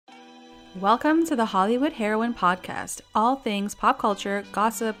Welcome to the Hollywood Heroine podcast. All things pop culture,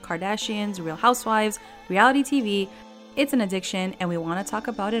 gossip, Kardashians, Real Housewives, reality TV. It's an addiction and we want to talk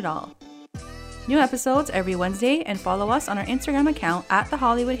about it all. New episodes every Wednesday, and follow us on our Instagram account at the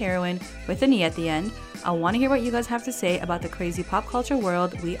Hollywood Heroine with an E at the end. I want to hear what you guys have to say about the crazy pop culture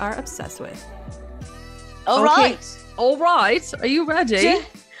world we are obsessed with. All right. Are you ready?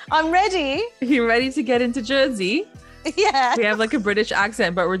 I'm ready. You ready to get into Jersey? Yeah. We have like a British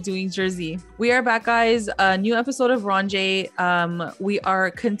accent, but we're doing Jersey. We are back, guys. A new episode of Ronjay. We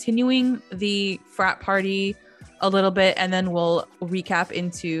are continuing the frat party a little bit, and then we'll recap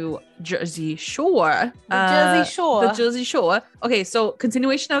into Jersey Shore. The Jersey Shore. Okay, so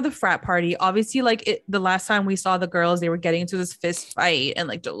continuation of the frat party. Obviously, like the last time we saw the girls, they were getting into this fist fight, and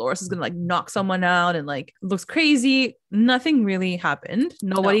like Dolores is gonna like knock someone out, and like it looks crazy. Nothing really happened.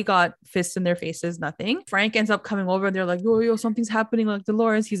 Nobody got fists in their faces. Nothing. Frank ends up coming over, and they're like, yo, something's happening. Like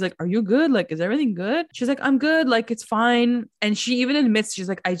Dolores, he's like, are you good? Like, is everything good? She's like, I'm good. Like, it's fine. And she even admits, she's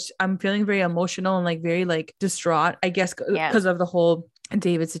like, I'm feeling very emotional and like very like distraught, I guess, because of the whole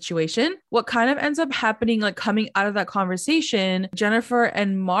David situation. What kind of ends up happening, like coming out of that conversation, Jennifer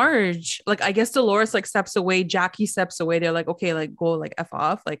and Marge, like I guess Dolores like steps away, Jackie steps away. They're like, okay, like go like F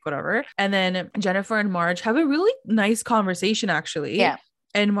off, like whatever. And then Jennifer and Marge have a really nice conversation actually. Yeah.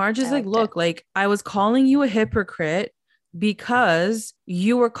 And Marge is like, look, like I was calling you a hypocrite because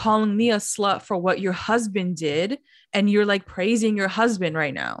you were calling me a slut for what your husband did, and you're like praising your husband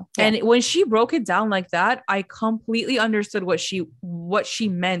right now. Yeah. And when she broke it down like that, I completely understood what she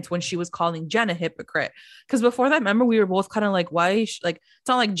meant when she was calling Jen a hypocrite. Because before that, remember, we were both kind of like, why? Like, it's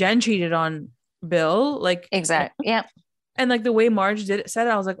not like Jen cheated on Bill. Like, exactly. Yeah. And like the way Marge said it,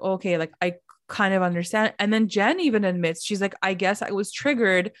 I was like, okay, like I kind of understand. And then Jen even admits, she's like, I guess I was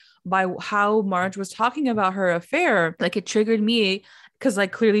triggered by how Marge was talking about her affair. Like it triggered me because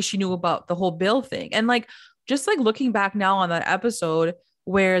like clearly she knew about the whole Bill thing. And like, just like looking back now on that episode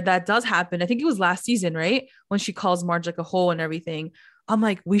where that does happen, I think it was last season, right? When she calls Marge like a hoe and everything. I'm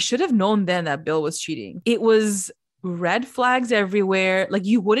like, we should have known then that Bill was cheating. It was red flags everywhere. Like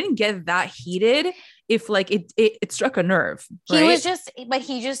you wouldn't get that heated if like it struck a nerve. Right?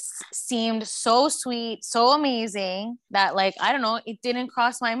 He just seemed so sweet, so amazing that like, I don't know, it didn't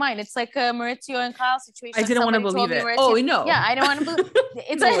cross my mind. It's like a Maurizio and Kyle situation. I didn't want to believe it. Oh, no. Yeah, I don't want to believe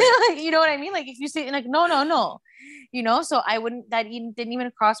it's like, you know what I mean? Like if you say like, no, you know, so I wouldn't, that even didn't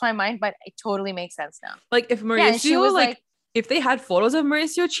even cross my mind, but it totally makes sense now. Like if Maurizio was like if they had photos of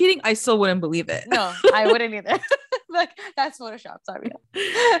Mauricio cheating, I still wouldn't believe it. No, I wouldn't either. Like that's Photoshop. Sorry.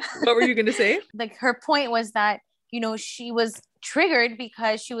 What were you going to say? Like her point was that, you know, she was triggered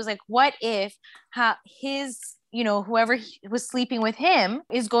because she was like, what if his, you know, whoever was sleeping with him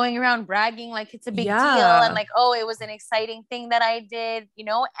is going around bragging like it's a big deal and like, oh, it was an exciting thing that I did, you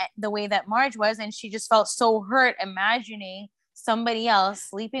know, the way that Marge was. And she just felt so hurt imagining somebody else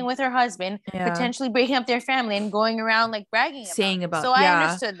sleeping with her husband, potentially breaking up their family and going around like bragging about. So I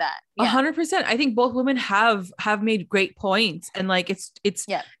understood that. 100%. I think both women have made great points, and like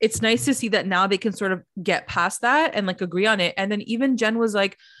it's nice to see that now they can sort of get past that and like agree on it. And then even Jen was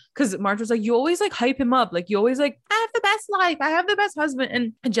like, because Marge was like, you always like hype him up. Like you always like, I have the best life. I have the best husband.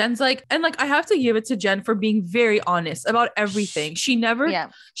 And Jen's like, and like, I have to give it to Jen for being very honest about everything. She's never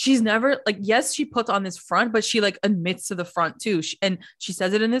like, yes, she puts on this front, but she like admits to the front too. And she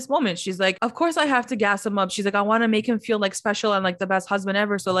says it in this moment. She's like, of course I have to gas him up. She's like, I want to make him feel like special and like the best husband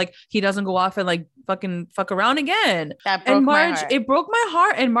ever. So like, he doesn't go off and like fucking fuck around again. And Marge, it broke my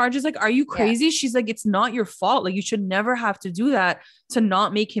heart. And Marge is like, are you crazy? Yeah. She's like, it's not your fault. Like you should never have to do that to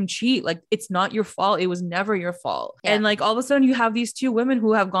not make him cheat. Like it's not your fault. It was never your fault. Yeah. And like all of a sudden you have these two women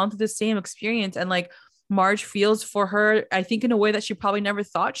who have gone through the same experience, and like Marge feels for her, I think in a way that she probably never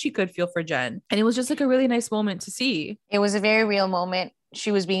thought she could feel for Jen. And it was just like a really nice moment to see. It was a very real moment.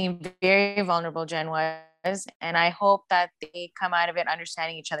 She was being very vulnerable, Jen was. And I hope that they come out of it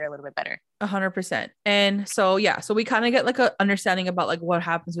understanding each other a little bit better. 100%. And so, so we kind of get like a understanding about like what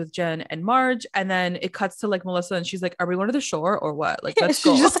happens with Jen and Marge. And then it cuts to like Melissa, and she's like, are we going to the shore or what? Like, let's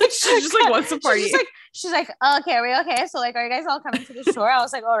go. She just like wants to party. She's like, okay, are we okay? So like, are you guys all coming to the shore? I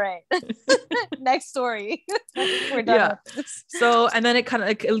was like, all right. Next story. We're done. Yeah. So, and then it kind of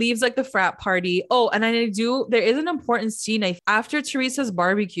like it leaves like the frat party. Oh, and there is an important scene after Teresa's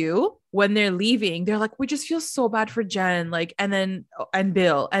barbecue. When they're leaving, they're like, we just feel so bad for Jen, like, and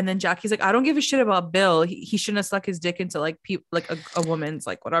Bill. And then Jackie's like, I don't give a shit about Bill. He shouldn't have stuck his dick into like a woman's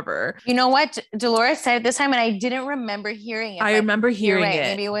like whatever. You know what? Dolores said it this time, and I didn't remember hearing it. I remember hearing it.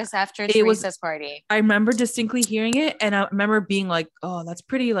 Maybe it was after Teresa's party. I remember distinctly hearing it, and I remember being like, oh, that's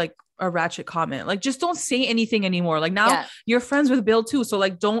pretty like a ratchet comment. Like, just don't say anything anymore. Like, now you're friends with Bill too, so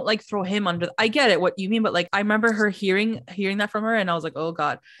like don't like throw him under. I get it what you mean, but like I remember her hearing that from her, and I was like, oh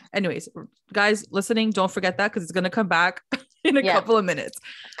god. Anyways, guys listening, don't forget that, because it's gonna come back in a couple of minutes.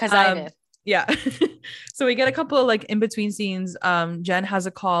 Because I did. Yeah. So we get a couple of like in between scenes. Jen has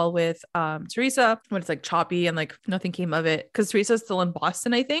a call with Teresa when it's like choppy and like nothing came of it, because Teresa's still in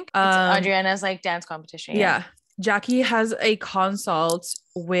Boston, I think. It's Adriana's like dance competition. Yeah. Jackie has a consult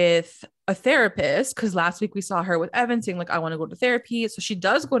with a therapist, because last week we saw her with Evan saying like, I want to go to therapy. So she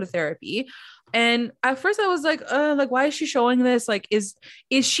does go to therapy. And at first I was like why is she showing this? Like, is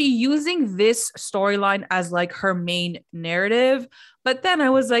she using this storyline as like her main narrative? But then I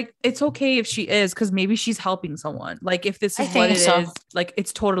was like, it's okay if she is, because maybe she's helping someone. Like, if this is what it is, like,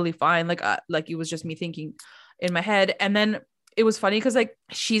 it's totally fine. Like it was just me thinking in my head. And then it was funny because like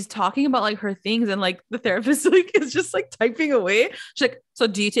she's talking about like her things, and like the therapist like is just like typing away. She's like, so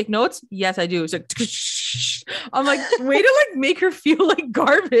do you take notes? Yes, I do. She's like, I'm like, way to like make her feel like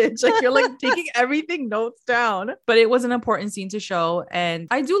garbage. Like, you're like taking everything notes down. But it was an important scene to show. And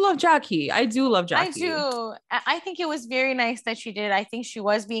I do love Jackie. I do. I think it was very nice that she did. I think she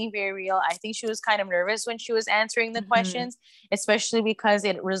was being very real. I think she was kind of nervous when she was answering the questions, especially because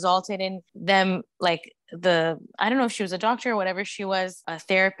it resulted in them like I don't know if she was a doctor or whatever she was, a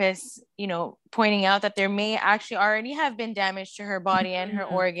therapist, you know, pointing out that there may actually already have been damage to her body and her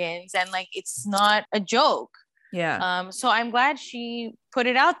organs, and like it's not a joke. Yeah. So I'm glad she put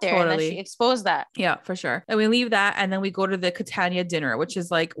it out there and that she exposed that. Yeah, for sure. And we leave that, and then we go to the Catania dinner, which is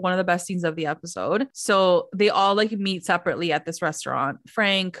like one of the best scenes of the episode. So they all like meet separately at this restaurant.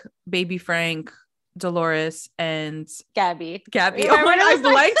 Frank, baby Frank, Dolores, and Gabby. Oh my God, I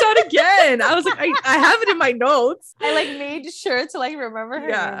blanked out again. I was like, I have it in my notes. I like made sure to like remember her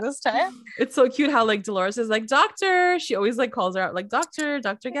name this time. It's so cute how like Dolores is like, doctor. She always like calls her out like Dr.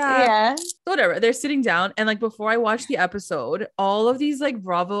 Gab. Yeah. So whatever. They're sitting down, and like before I watched the episode, all of these like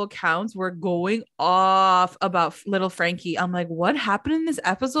Bravo accounts were going off about little Frankie. I'm like, what happened in this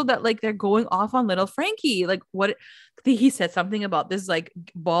episode that like they're going off on little Frankie? Like, what? He said something about this like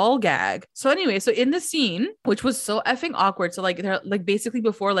ball gag. So anyway, so in the scene, which was so effing awkward, so like they're like basically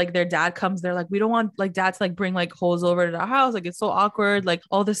before like their dad comes, they're like, we don't want like dad to like bring like hoes over to the house, like it's so awkward, like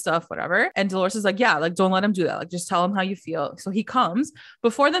all this stuff, whatever. And Dolores is like, yeah, like don't let him do that, like just tell him how you feel. So he comes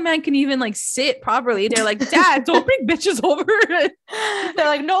before the man can even like sit properly. They're like, dad, don't bring bitches over. They're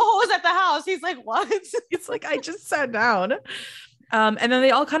like, no hoes at the house. He's like, what? It's like, I just sat down. And then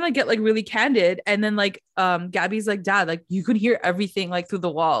they all kind of get like really candid, and then like Gabby's like, dad, like you could hear everything like through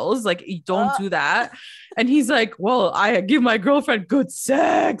the walls, like you don't do that. And he's like, well, I give my girlfriend good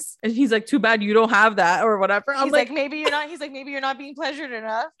sex, and he's like, too bad you don't have that or whatever. He's like maybe you're not being pleasured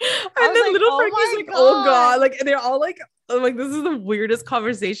enough. And then like, little Frankie's like, oh god, like, and they're all like this is the weirdest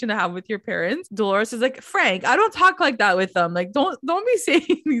conversation to have with your parents. Dolores is like, Frank, I don't talk like that with them, like don't be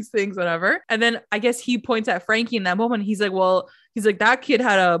saying these things, whatever. And then I guess he points at Frankie in that moment. He's like, well, he's like, that kid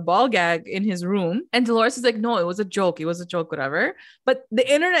had a ball gag in his room. And Dolores is like, no, it was a joke, whatever. But the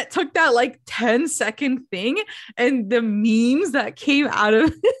internet took that like 10-second thing, and the memes that came out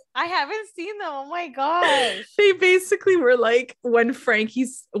of it, I haven't seen them. Oh my gosh. They basically were like, when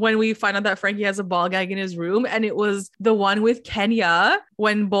we find out that Frankie has a ball gag in his room, and it was the one with Kenya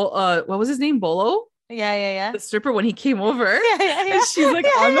when what was his name? Bolo? Yeah. The stripper, when he came over, and she's like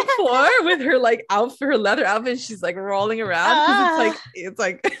on the floor with her like outfit, her leather outfit. She's like rolling around because it's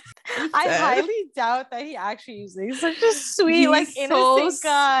like. I highly doubt that he actually is. He's such a sweet, innocent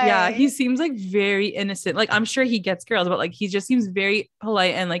guy. Yeah, he seems like very innocent. Like, I'm sure he gets girls, but like he just seems very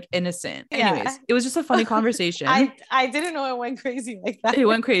polite and like innocent. Anyways, it was just a funny conversation. I didn't know it went crazy like that. It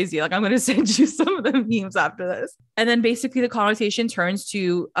went crazy. Like, I'm gonna send you some of the memes after this. And then basically the conversation turns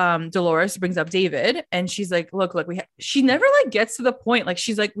to Dolores brings up David, and she's like, look, she never like gets to the point. Like,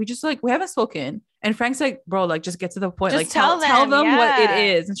 she's like, we haven't spoken. And Frank's like, bro, like, just get to the point. Just like, tell them what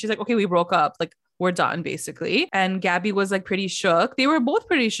it is. And she's like, okay, we broke up. Like, we're done, basically. And Gabby was like pretty shook. They were both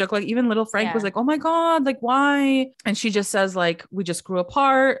pretty shook. Like, even little Frank was like, oh my God, like, why? And she just says like, we just grew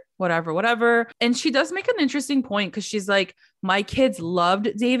apart, whatever. And she does make an interesting point, because she's like, my kids loved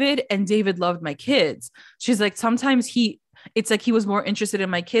David and David loved my kids. She's like, sometimes it's like he was more interested in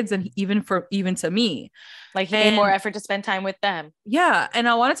my kids than even to me. Like, he made more effort to spend time with them. Yeah. And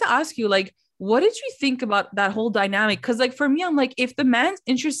I wanted to ask you, like, what did you think about that whole dynamic? Because like, for me, I'm like, if the man's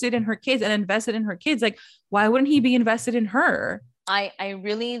interested in her kids and invested in her kids, like, why wouldn't he be invested in her? I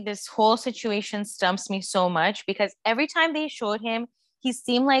really, this whole situation stumps me so much, because every time they showed him, he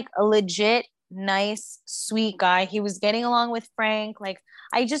seemed like a legit, nice, sweet guy. He was getting along with Frank. Like,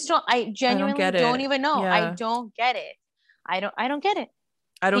 I genuinely don't even know. Yeah. I don't get it. I don't get it.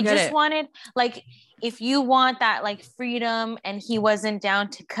 I don't get it. He just wanted, like, if you want that like freedom and he wasn't down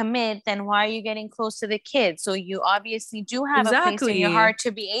to commit, then why are you getting close to the kids? So you obviously do have a place in your heart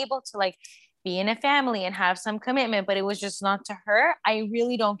to be able to like be in a family and have some commitment, but it was just not to her. I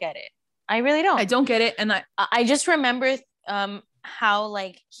really don't get it. I really don't. I don't get it. And I just remember how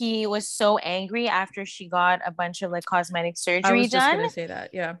like he was so angry after she got a bunch of like cosmetic surgery done. I was just gonna say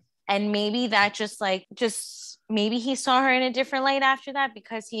that, yeah. And maybe that just maybe he saw her in a different light after that,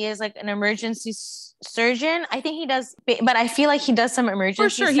 because he is like an emergency surgeon. I think he does, but I feel like he does some emergency for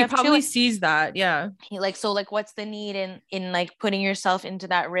sure. Stuff he probably too. Sees that, yeah. He like, so like, what's the need in like putting yourself into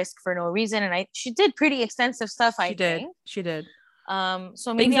that risk for no reason? And she did pretty extensive stuff. She did.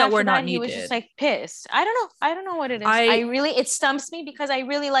 So maybe after that he was just like pissed. I don't know what it is. It stumps me because I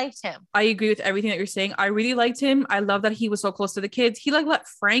really liked him. I agree with everything that you're saying. I really liked him. I love that he was so close to the kids. He like let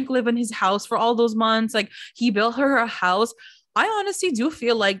Frank live in his house for all those months. Like he built her a house. I honestly do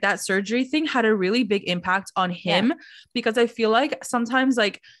feel like that surgery thing had a really big impact on him, because I feel like sometimes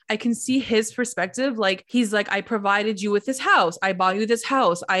like I can see his perspective. Like he's like, I provided you with this house. I bought you this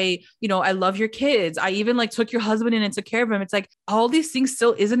house. I love your kids. I even like took your husband in and took care of him. It's like all these things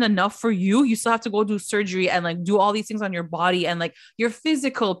still isn't enough for you. You still have to go do surgery and like do all these things on your body and like your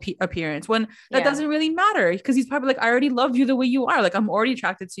physical appearance, when that doesn't really matter, because he's probably like, I already love you the way you are. Like I'm already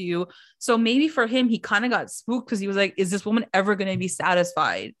attracted to you. So maybe for him, he kind of got spooked because he was like, is this woman ever going to be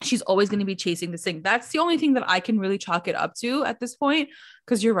satisfied? She's always going to be chasing this thing. That's the only thing that I can really chalk it up to at this point.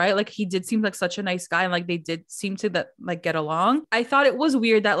 Because you're right, like he did seem like such a nice guy, and like they did seem to like get along. I thought it was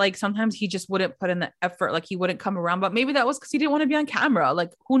weird that like sometimes he just wouldn't put in the effort, like he wouldn't come around, but maybe that was because he didn't want to be on camera.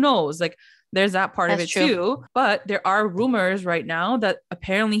 Like who knows? Like there's that part of it too. But there are rumors right now that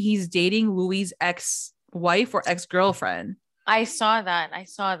apparently he's dating Louis' ex-wife or ex-girlfriend. I saw that.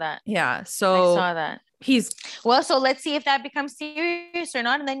 Yeah. So I saw that. So let's see if that becomes serious or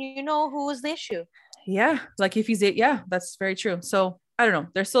not, and then you know who was the issue. Yeah, like if he's that's very true. So I don't know.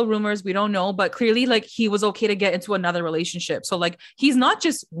 There's still rumors. We don't know, but clearly like he was okay to get into another relationship. So like he's not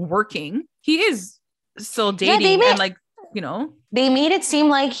just working. He is still dating and like, they made it seem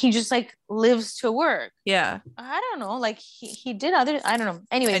like he just like lives to work. Yeah. I don't know. Like he did other, I don't know.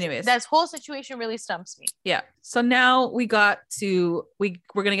 Anyways, that whole situation really stumps me. Yeah. So now we're going to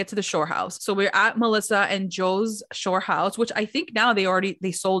get to the Shore house. So we're at Melissa and Joe's Shore house, which I think now they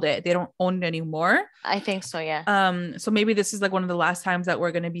sold it. They don't own it anymore. I think so. Yeah. So maybe this is like one of the last times that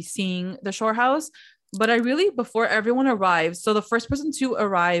we're going to be seeing the Shore house, but before everyone arrives. So the first person to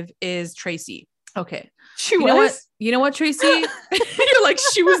arrive is Tracy. Okay. You know what, Tracy? You're like,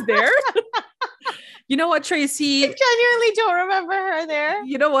 she was there. You know what, Tracy? I genuinely don't remember her there.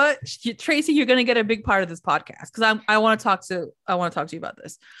 You know what, Tracy, you're going to get a big part of this podcast because I want to talk to you about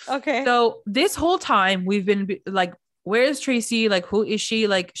this. Okay. So this whole time we've been like, where is Tracy? Like, who is she?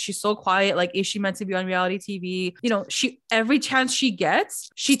 Like, she's so quiet. Like, is she meant to be on reality TV? Every chance she gets,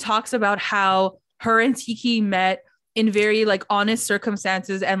 she talks about how her and Tiki met in very like honest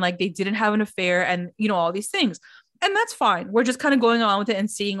circumstances and like they didn't have an affair and all these things, and that's fine. We're just kind of going on with it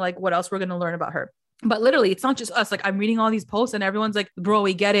and seeing like what else we're going to learn about her. But literally it's not just us. Like I'm reading all these posts and everyone's like, bro,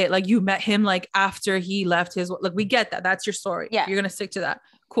 we get it. Like you met him like after he left like we get that. That's your story. Yeah. You're going to stick to that.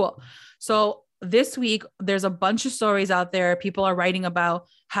 Cool. So this week there's a bunch of stories out there. People are writing about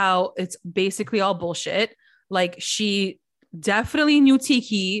how it's basically all bullshit. Like she definitely knew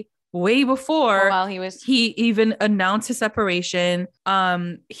Tiki way before he even announced his separation.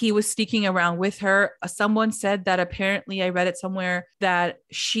 He was sneaking around with her. Someone said that apparently, I read it somewhere, that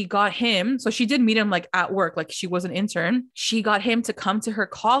she got him. So she did meet him like at work, like she was an intern. She got him to come to her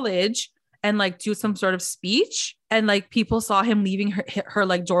college and like do some sort of speech. And like people saw him leaving her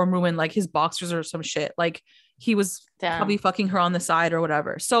like dorm room in like his boxers or some shit. Like he was probably fucking her on the side or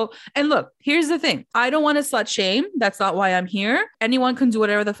whatever. So, and look, here's the thing. I don't want to slut shame. That's not why I'm here. Anyone can do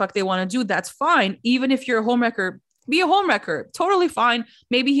whatever the fuck they want to do. That's fine. Even if you're a homewrecker, be a homewrecker. Totally fine.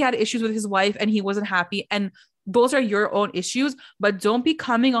 Maybe he had issues with his wife and he wasn't happy. And those are your own issues, but don't be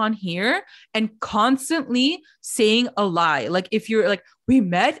coming on here and constantly saying a lie. Like if you're like, we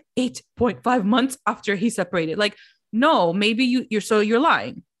met 8.5 months after he separated. Like, no, maybe you're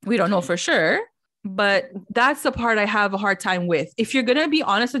lying. We don't know for sure. But that's the part I have a hard time with. If you're going to be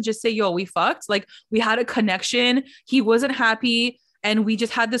honest and just say, yo, we fucked, like we had a connection. He wasn't happy and we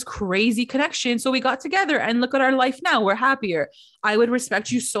just had this crazy connection. So we got together and look at our life now. We're happier. I would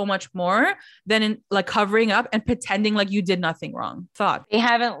respect you so much more than in like covering up and pretending like you did nothing wrong. Thought. They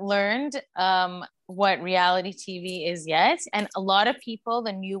haven't learned what reality TV is yet. And a lot of people,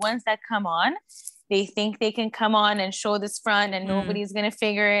 the new ones that come on, they think they can come on and show this front and nobody's going to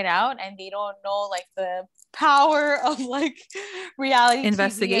figure it out. And they don't know like the power of like reality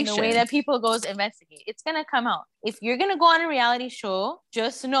investigation TV and the way that people goes investigate. It's going to come out. If you're going to go on a reality show,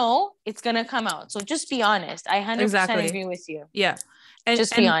 just know it's going to come out. So just be honest. I 100% agree with you. Yeah. And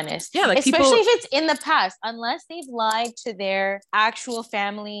just be honest. Yeah, like especially if it's in the past, unless they've lied to their actual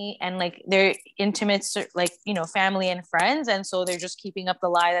family and like their intimate, like, you know, family and friends. And so they're just keeping up the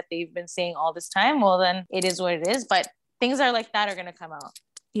lie that they've been saying all this time. Well, then it is what it is. But things are like that are going to come out.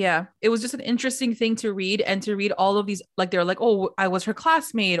 Yeah, it was just an interesting thing to read, and to read all of these, like they're like, oh, I was her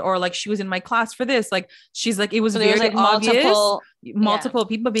classmate, or like she was in my class for this. Like she's like, it was very like obvious. Multiple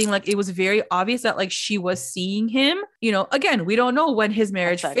people being like, it was very obvious that like she was seeing him. You know, again, we don't know when his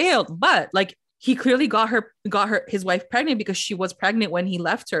marriage failed, but like he clearly got his wife pregnant because she was pregnant when he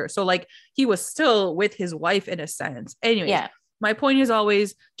left her. So like he was still with his wife in a sense. Anyway. Yeah. My point is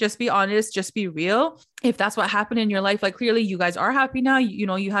always just be honest, just be real. If that's what happened in your life, like clearly you guys are happy now, you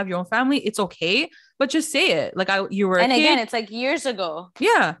know, you have your own family, it's okay, but just say it. Like you were a and kid. Again, it's like years ago.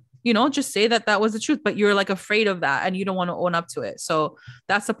 Yeah. You know, just say that was the truth, but you're like afraid of that and you don't want to own up to it. So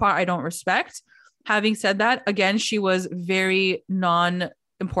that's the part I don't respect. Having said that, again, she was very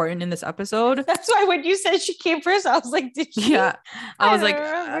important in this episode. That's why when you said she came first, I was like, did she? Yeah. I was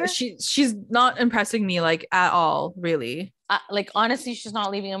like, she's not impressing me like at all, really. Like honestly, she's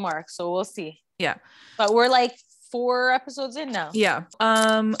not leaving a mark, so we'll see. Yeah, but we're like 4 episodes in now. Yeah.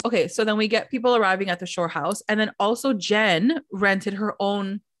 Okay, so then we get people arriving at the shore house, and then also Jen rented her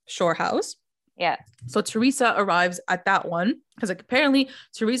own shore house. Yeah. So Teresa arrives at that one because like apparently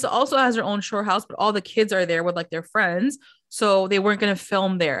Teresa also has her own shore house, but all the kids are there with like their friends, so they weren't going to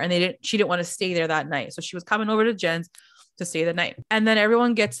film there, and she didn't want to stay there that night, so she was coming over to Jen's to stay the night. And then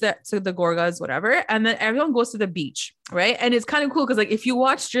everyone gets to the Gorgas, whatever. And then everyone goes to the beach. Right. And it's kind of cool because like, if you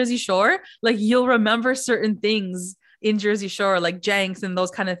watch Jersey Shore, like you'll remember certain things in Jersey Shore, like Jenks and those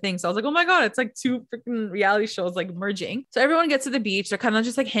kind of things. So I was like, oh my God, it's like 2 freaking reality shows like merging. So everyone gets to the beach. They're kind of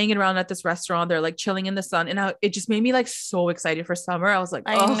just like hanging around at this restaurant. They're like chilling in the sun. And it just made me like so excited for summer. I was like,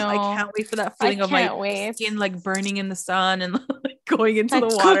 I can't wait for that feeling of my skin like burning in the sun and like going into the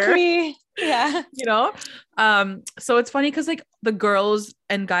water. Yeah. You know? So it's funny because like the girls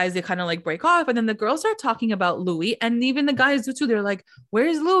and guys, they kind of like break off, and then the girls start talking about Louis, and even the guys do too. They're like,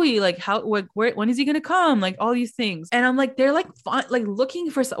 where's Louis? Like when is he gonna come? Like all these things. And I'm like, they're like like looking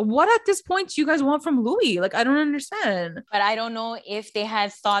for what at this point do you guys want from Louis? Like I don't understand. But I don't know if they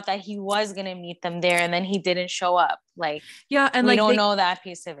had thought that he was gonna meet them there and then he didn't show up. Like yeah, and we like don't know that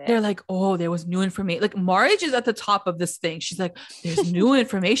piece of it. They're like, oh, there was new information. Like Marge is at the top of this thing. She's like, there's new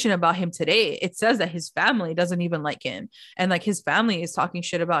information about him today. It says that his family doesn't even like him, and like his family is talking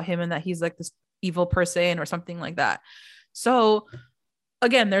shit about him, and that he's like this evil person or something like that. So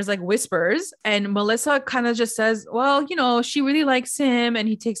again, there's like whispers, and Melissa kind of just says, well, you know, she really likes him and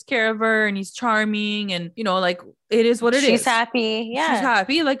he takes care of her and he's charming, and you know, like it is what it is. She's happy. Yeah. She's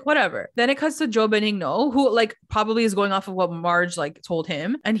happy. Like whatever. Then it cuts to Joe Benigno, who like probably is going off of what Marge like told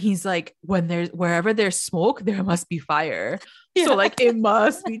him. And he's like, wherever there's smoke, there must be fire. Yeah. So like, it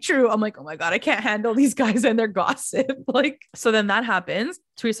must be true. I'm like, oh my God, I can't handle these guys and their gossip. Like, so then that happens.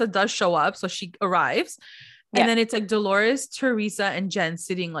 Teresa does show up. So she arrives. And then it's like Dolores, Teresa, and Jen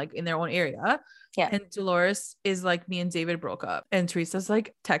sitting like in their own area. Yeah. And Dolores is like, me and David broke up. And Teresa's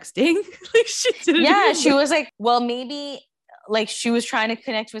like texting. Like she didn't. Yeah. She was like, well, maybe like she was trying to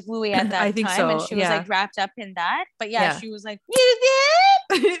connect with Louis at that time. So. And she was like wrapped up in that. But she was like, you did?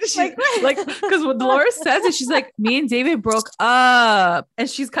 like, because what Dolores says is she's like, me and David broke up. And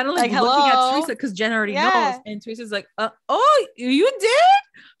she's kind of like looking at Teresa because Jen already knows. And Teresa's like, oh, you did?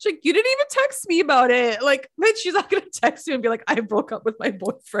 She's like, you didn't even text me about it. Like, bitch, she's not gonna text you and be like, I broke up with my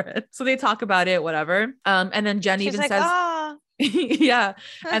boyfriend. So they talk about it, whatever. And then Jen even says, yeah.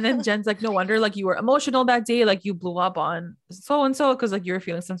 And then Jen's like, no wonder like you were emotional that day, like you blew up on so and so because like you were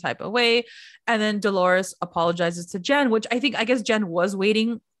feeling some type of way. And then Dolores apologizes to Jen, which I guess Jen was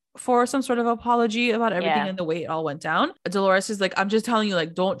waiting for some sort of apology about everything and the way it all went down. Dolores is like, I'm just telling you,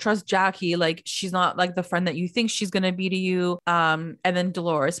 like, don't trust Jackie. Like, she's not like the friend that you think she's gonna be to you. And then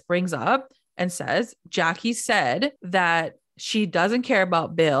Dolores brings up and says, Jackie said that she doesn't care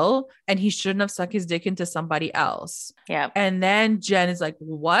about Bill and he shouldn't have sucked his dick into somebody else. Yeah. And then Jen is like,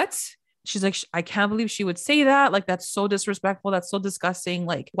 what? She's like, I can't believe she would say that. Like, that's so disrespectful. That's so disgusting.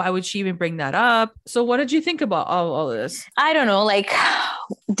 Like, why would she even bring that up? So what did you think about all this? I don't know. Like,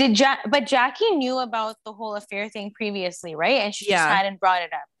 but Jackie knew about the whole affair thing previously, right? And she just hadn't brought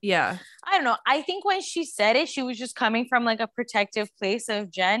it up. Yeah. I don't know. I think when she said it, she was just coming from like a protective place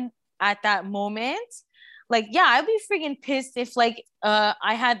of Jen at that moment. like, yeah, I'd be freaking pissed if like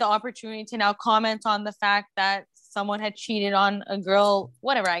I had the opportunity to now comment on the fact that someone had cheated on a girl,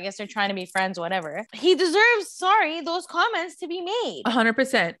 whatever. I guess they're trying to be friends, whatever. He deserves, those comments to be made.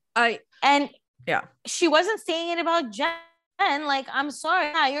 100%. Yeah. She wasn't saying it about Jen. Like, I'm sorry,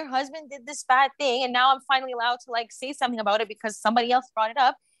 yeah, your husband did this bad thing, and now I'm finally allowed to like say something about it because somebody else brought it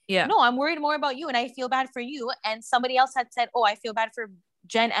up. Yeah. No, I'm worried more about you, and I feel bad for you. And somebody else had said, "Oh, I feel bad for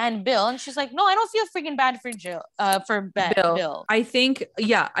Jen and Bill," and she's like, "No, I don't feel freaking bad for Bill." I think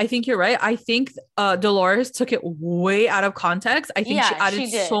you're right. I think Dolores took it way out of context. I think she added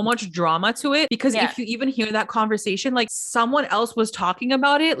so much drama to it because if you even hear that conversation, like someone else was talking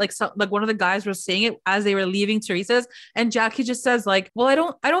about it, like one of the guys was saying it as they were leaving Teresa's, and Jackie just says like, "Well, I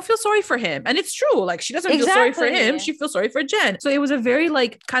don't feel sorry for him," and it's true. Like she doesn't feel sorry for him. She feels sorry for Jen. So it was a very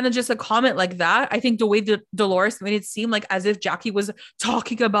like kind of just a comment like that. I think the way that Dolores made it seem like as if Jackie was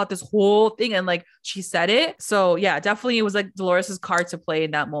talking about this whole thing and like she said it. So yeah, definitely it was like Dolores's card to play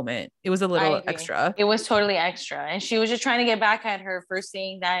in that moment. It was a little extra. It was totally extra. And she was just trying to get back at her for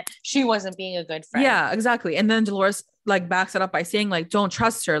saying that she wasn't being a good friend. Yeah, exactly. And then Dolores like backs it up by saying like, don't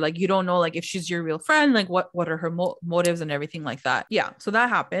trust her. Like, you don't know like if she's your real friend, like what are her motives and everything like that. Yeah. So that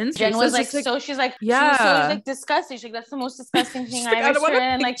happens. Jen was like, so she's like, yeah, she was so like disgusting. She's like, that's the most disgusting thing I've ever heard.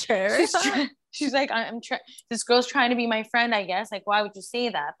 And like, she's like, this girl's trying to be my friend, I guess. Like, why would you say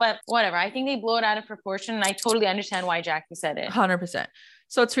that? But whatever. I think they blow it out of proportion. And I totally understand why Jackie said it. 100%.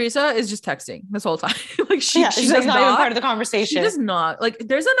 So Teresa is just texting this whole time. Like she's like not even part of the conversation. She does not like,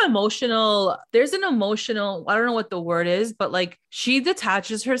 there's an emotional, I don't know what the word is, but like she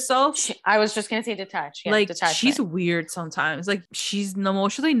detaches herself. I was just going to say detach. Yeah, like detachment. She's weird sometimes. Like she's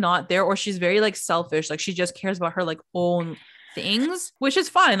emotionally not there, or she's very like selfish. Like she just cares about her like own things, which is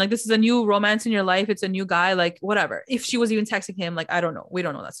fine. Like this is a new romance in your life. It's a new guy, like whatever. If she was even texting him, like, I don't know. We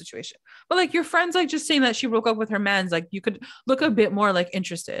don't know that situation. But like your friend's like just saying that she broke up with her man's, like you could look a bit more like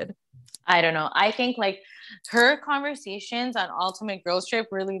interested. I don't know. I think like her conversations on Ultimate Girls Trip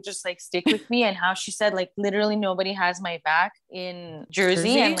really just like stick with me, and how she said like literally nobody has my back in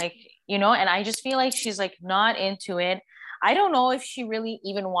Jersey? And like, you know, and I just feel like she's like not into it. I don't know if she really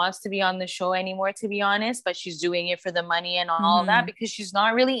even wants to be on the show anymore, to be honest, but she's doing it for the money and all that, because she's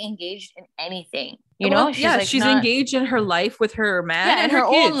not really engaged in anything. You know, she's engaged in her life with her man and her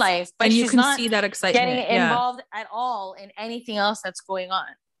kids. own life, but and she's you can not see that excitement getting involved at all in anything else that's going on.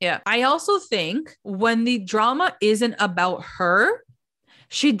 Yeah. I also think when the drama isn't about her,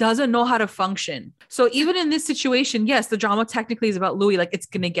 she doesn't know how to function. So even in this situation, yes, the drama technically is about Louis. Like it's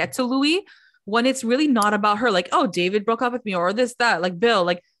going to get to Louis, when it's really not about her. Like, oh, David broke up with me, or this, that, like Bill,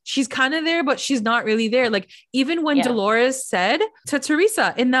 like she's kind of there, but she's not really there. Like even when Dolores said to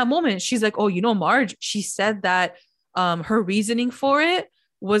Teresa in that moment, she's like, oh, you know, Marge, she said that her reasoning for it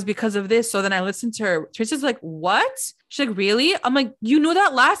was because of this. So then I listened to her. Teresa's like, what? She's like, really? I'm like, you knew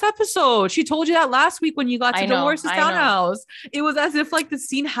that last episode. She told you that last week when you got to Dolores' townhouse. It was as if like the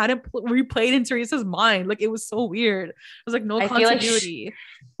scene hadn't replayed in Teresa's mind. Like it was so weird. It was like no continuity.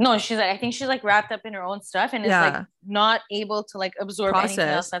 She's like, I think she's like wrapped up in her own stuff and is like not able to like absorb anything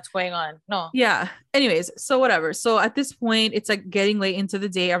else that's going on. No. Yeah. Anyways, so whatever. So at this point, it's like getting late into the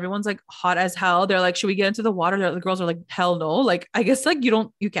day. Everyone's like hot as hell. They're like, should we get into the water? The girls are like, hell no. Like, I guess like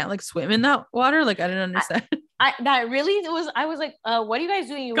you can't like swim in that water. Like, I didn't understand. I was like, what are you guys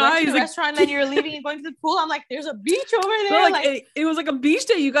doing? You went to the restaurant and then you're leaving and going to the pool. I'm like, there's a beach over there. Like it was like a beach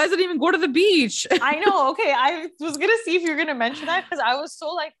day. You guys didn't even go to the beach. I know. Okay. I was going to see if you're going to mention that, because I was so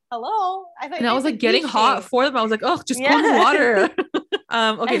like, hello. I was like getting hot for them. I was like, oh, just go in the water.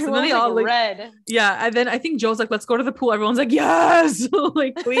 Okay. So then they all like red. Yeah. And then I think Joe's like, let's go to the pool. Everyone's like, yes,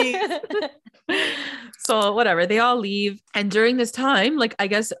 like please. So whatever, they all leave. And during this time, like, I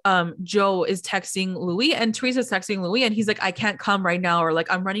guess, Joe is texting Louis and Teresa's texting Louis, and he's like, I can't come right now. Or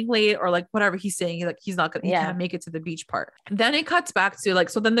like, I'm running late, or like, whatever he's saying. He's like, he's not going to, he can't make it to the beach part. Then it cuts back to like,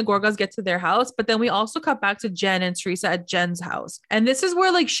 so then the Gorgas get to their house, but then we also cut back to Jen and Teresa at Jen's house. And this is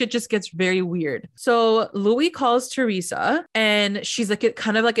where like shit just gets very weird. So Louis calls Teresa and she's like,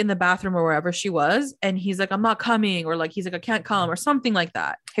 kind of like in the bathroom or wherever she was. And he's like, I'm not coming. Or like, he's like, I can't come, or something like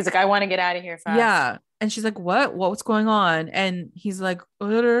that. He's like, I want to get out of here fast. Yeah. And she's like, what's going on? And he's like,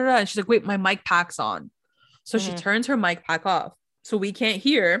 and she's like, wait, my mic pack's on. So she turns her mic pack off, so we can't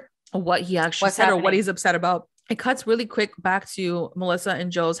hear what he actually said or what he's upset about. It cuts really quick back to Melissa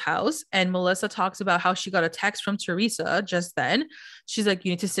and Joe's house. And Melissa talks about how she got a text from Teresa just then. She's like,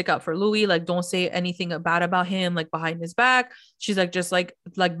 you need to stick up for Louis. Like, don't say anything bad about him, like behind his back. She's like, just like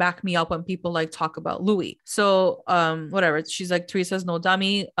back me up when people like talk about Louis. So, whatever. She's like, Teresa's no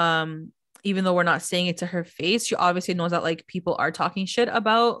dummy. even though we're not saying it to her face, she obviously knows that like people are talking shit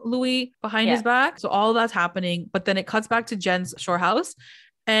about Louis behind his back. So all that's happening. But then it cuts back to Jen's shore house.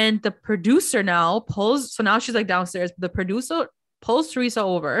 And the producer now pulls, so now she's like downstairs. The producer pulls Teresa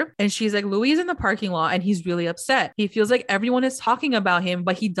over and she's like, Louis is in the parking lot and he's really upset. He feels like everyone is talking about him,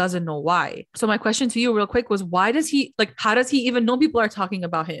 but he doesn't know why. So my question to you real quick was, why does he, like, how does he even know people are talking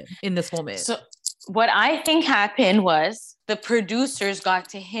about him in this moment? So what I think happened was the producers got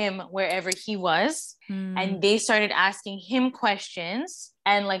to him wherever he was and they started asking him questions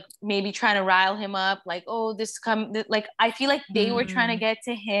and like maybe trying to rile him up. Like, oh, like, I feel like they were trying to get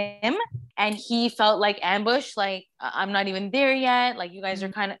to him and he felt like ambushed. Like, I'm not even there yet. Like, you guys are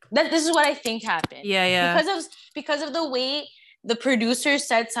kind of, this is what I think happened. Yeah. Because of the way the producer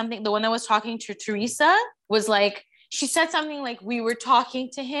said something, the one that was talking to Teresa was like, she said something like, we were talking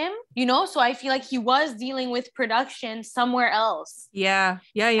to him, you know? So I feel like he was dealing with production somewhere else. Yeah.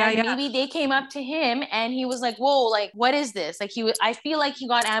 Maybe they came up to him and he was like, whoa, like, what is this? Like I feel like he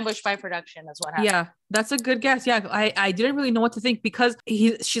got ambushed by production. That's what happened. Yeah. That's a good guess. Yeah. I didn't really know what to think because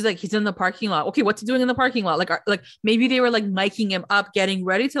she's like, he's in the parking lot. Okay. What's he doing in the parking lot? Like maybe they were like miking him up, getting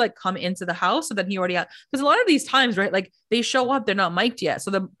ready to like come into the house so that he already had, because a lot of these times, right? Like they show up, they're not mic'd yet.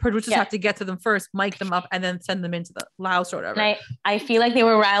 So the producers have to get to them first, mic them up and then send them into the house or whatever. And I feel like they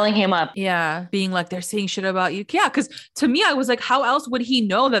were riling him up. Yeah. Being like, they're saying shit about you. Yeah. Cause to me, I was like, how else would he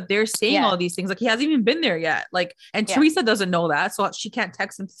know that they're saying all these things? Like he hasn't even been there yet. Like, and Teresa doesn't know that. So she can't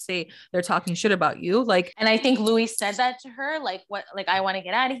text him to say they're talking shit about you. Like, and I think Louis said that to her, like, what, like, I want to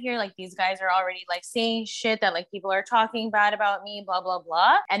get out of here. Like, these guys are already like saying shit that like people are talking bad about me, blah, blah,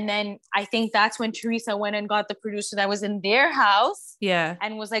 blah. And then I think that's when Teresa went and got the producer that was in their house. Yeah.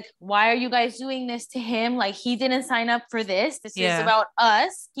 And was like, why are you guys doing this to him? Like, he didn't sign up for this. This is about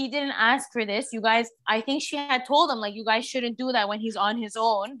us. He didn't ask for this. You guys, I think she had told him, like, you guys shouldn't do that when he's on his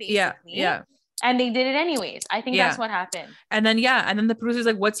own, basically. Yeah. And they did it anyways. I think that's what happened. And then, and then the producer's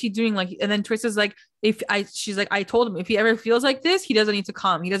like, what's he doing? Like, and then Teresa's like, she's like, I told him if he ever feels like this, he doesn't need to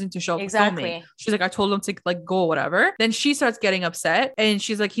come. He doesn't need to show up. Exactly. She's like, I told him to like go, whatever. Then she starts getting upset and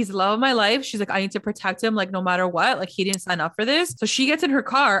she's like, he's the love of my life. She's like, I need to protect him. Like, no matter what, like he didn't sign up for this. So she gets in her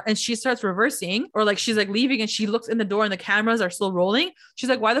car and she starts reversing or like, she's like leaving and she looks in the door and the cameras are still rolling. She's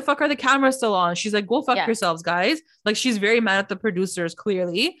like, why the fuck are the cameras still on? She's like, go fuck yourselves, guys. Like she's very mad at the producers,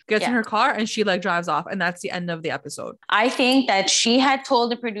 clearly gets in her car and she like drives off. And that's the end of the episode. I think that she had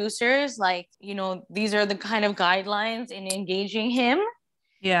told the producers, like, you know, these are the kind of guidelines in engaging him.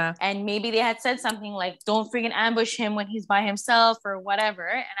 Yeah. And maybe they had said something like, don't freaking ambush him when he's by himself or whatever.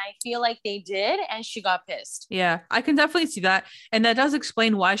 And I feel like they did. And she got pissed. Yeah, I can definitely see that. And that does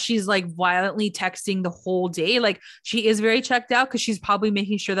explain why she's like violently texting the whole day. Like she is very checked out because she's probably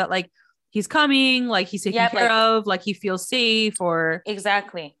making sure that like he's coming, like he's taken care of, like he feels safe or.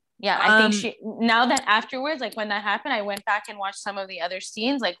 Exactly. Yeah, I think now that afterwards, like when that happened, I went back and watched some of the other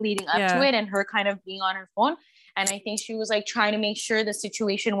scenes, like leading up to it and her kind of being on her phone. And I think she was like trying to make sure the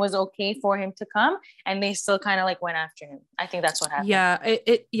situation was okay for him to come. And they still kind of like went after him. I think that's what happened.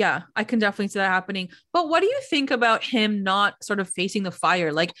 Yeah, I can definitely see that happening. But what do you think about him not sort of facing the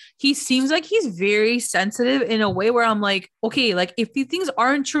fire? Like he seems like he's very sensitive in a way where I'm like, okay, like if these things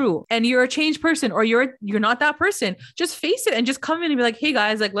aren't true and you're a changed person or you're not that person, just face it and just come in and be like, hey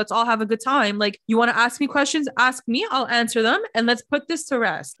guys, like let's all have a good time. Like you want to ask me questions, ask me, I'll answer them and let's put this to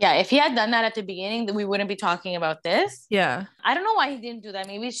rest. Yeah, if he had done that at the beginning, then we wouldn't be talking about this. Yeah. I don't know why he didn't do that.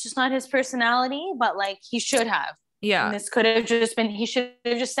 Maybe it's just not his personality, but like he should have. Yeah. And this could have just been, he should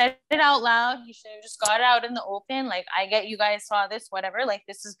have just said it out loud. He should have just got it out in the open. Like, I get you guys saw this, whatever. Like,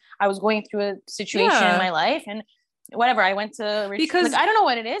 I was going through a situation in my life and whatever. I went to, because like, I don't know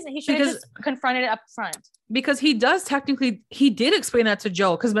what it is. He should have just confronted it up front. Because he did explain that to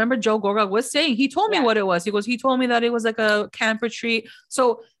Joe. Because remember, Joe Gorga was saying, he told me what it was. He told me that it was like a camp retreat.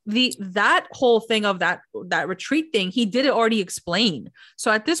 So that whole thing of that retreat thing, he did it already explain.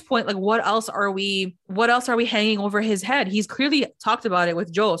 So at this point, like, what else are we hanging over his head? He's clearly talked about it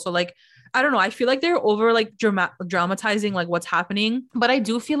with Joe. So like, I don't know. I feel like they're over like dramatizing like what's happening. But I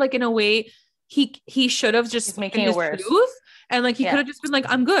do feel like in a way, he should have just making it worse. Truth. And like, he could have just been like,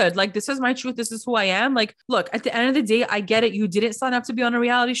 I'm good. Like, this is my truth. This is who I am. Like, look, at the end of the day, I get it. You didn't sign up to be on a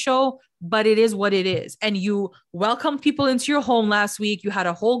reality show, but it is what it is. And you welcomed people into your home last week. You had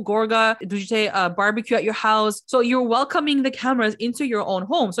a whole Gorga, did you say a barbecue at your house? So you're welcoming the cameras into your own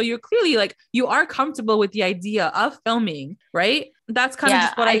home. So you're clearly like, you are comfortable with the idea of filming, right? That's kind of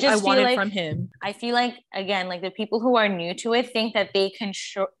just what I wanted from him. I feel like, again, like the people who are new to it think that they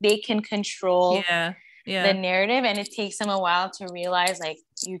can control the narrative, and it takes them a while to realize like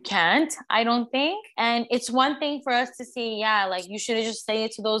you can't, I don't think. And it's one thing for us to say, yeah, like you should have just say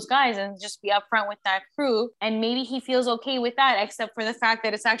it to those guys and just be upfront with that crew, and maybe he feels okay with that, except for the fact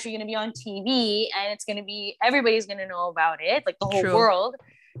that it's actually going to be on TV and it's going to be, everybody's going to know about it, like the whole world,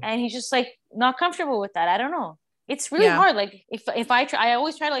 and he's just like not comfortable with that. I don't know. It's really hard. Like if I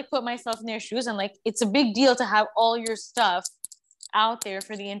always try to like put myself in their shoes, and like it's a big deal to have all your stuff out there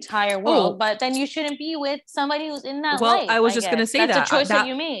for the entire world, but then you shouldn't be with somebody who's in that life. I was just gonna say that's a choice that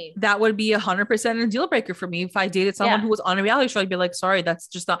you made. That would be 100% a deal breaker for me if I dated someone who was on a reality show. I'd be like, sorry, that's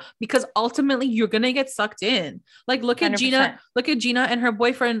just not, because ultimately you're gonna get sucked in. Like look at 100%. Gina and her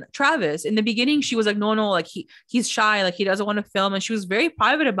boyfriend Travis. In the beginning, she was like, no, like he's shy, like he doesn't want to film, and she was very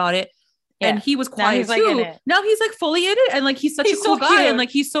private about it. And he was quiet too. Now he's like fully in it, and like he's such a cool guy, and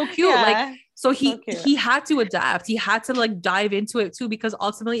like he's so cute. Like so he had to adapt. He had to like dive into it too, because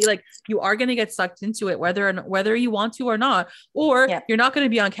ultimately like you are gonna get sucked into it, whether you want to or not, or you're not gonna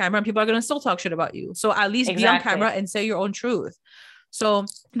be on camera and people are gonna still talk shit about you. So at least be on camera and say your own truth. So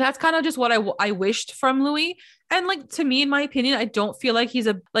that's kind of just what I wished from Louis. And like, to me, in my opinion, I don't feel like he's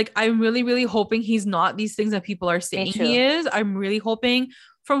I'm really, really hoping he's not these things that people are saying he is. I'm really hoping,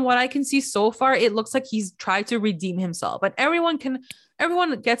 from what I can see so far, it looks like he's tried to redeem himself. But everyone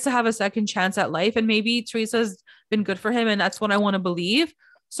gets to have a second chance at life. And maybe Teresa's been good for him, and that's what I want to believe.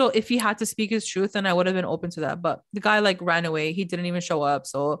 So if he had to speak his truth, then I would have been open to that. But the guy like ran away. He didn't even show up.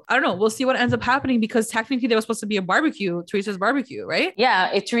 So I don't know. We'll see what ends up happening, because technically there was supposed to be a barbecue, Teresa's barbecue, right? Yeah,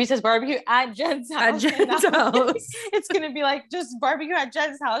 it's Teresa's barbecue at Jen's house. It's going to be like just barbecue at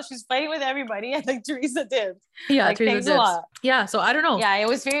Jen's house. She's fighting with everybody, and like Teresa did. Yeah, like, Teresa thanks did. a lot. Yeah, so I don't know. Yeah, it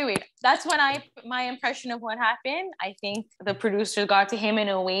was very weird. That's when my impression of what happened. I think the producer got to him in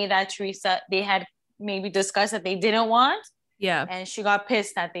a way that Teresa, they had maybe discussed that they didn't want. Yeah. And she got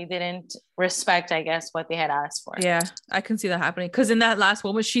pissed that they didn't respect, I guess, what they had asked for. Yeah, I can see that happening. Because in that last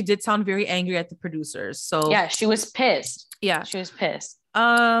moment, she did sound very angry at the producers. So yeah, she was pissed. Yeah. She was pissed.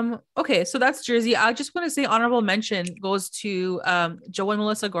 Okay, so that's Jersey. I just want to say honorable mention goes to Joe and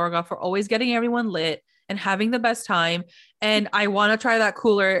Melissa Gorga for always getting everyone lit and having the best time. And I want to try that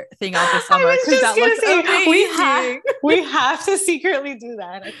cooler thing out this summer, because that looks amazing. We have to secretly do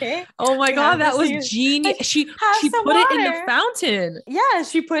that, okay? Oh my God, that was genius. Like, she put it in the fountain. Yeah,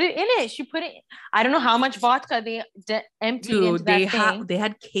 she put it in it. I don't know how much vodka they emptied into that thing. They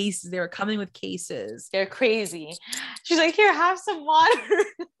had cases. They were coming with cases. They're crazy. She's like, here, have some water.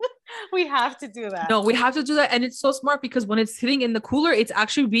 We have to do that. No, we have to do that. And it's so smart, because when it's sitting in the cooler, it's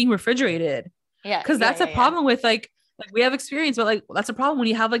actually being refrigerated. Yeah. Because that's a problem with like we have experience, but like that's a problem when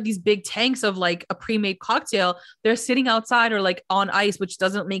you have like these big tanks of like a pre-made cocktail. They're sitting outside or like on ice, which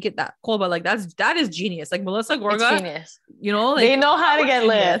doesn't make it that cold. But like that is genius. Like Melissa Gorga, you know, like they know how to get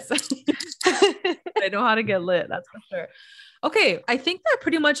lit. They know how to get lit. That's for sure. Okay, I think that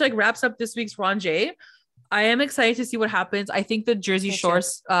pretty much like wraps up this week's Ronjay. I am excited to see what happens. I think the Jersey Shore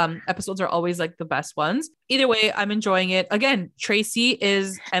episodes are always like the best ones. Either way, I'm enjoying it. Again, Tracy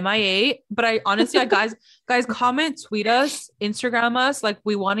is MIA, but I honestly, guys, comment, tweet us, Instagram us. Like,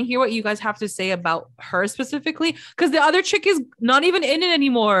 we want to hear what you guys have to say about her specifically, because the other chick is not even in it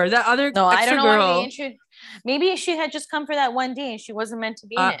anymore. That other extra I don't know girl. why maybe she had just come for that one day and she wasn't meant to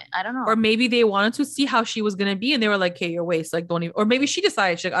be in it. I don't know. Or maybe they wanted to see how she was going to be and they were like, hey, your waist, like, don't even, or maybe she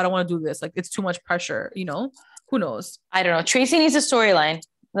decided, she's like, I don't want to do this. Like, it's too much pressure, you know? Who knows? I don't know. Tracy needs a storyline.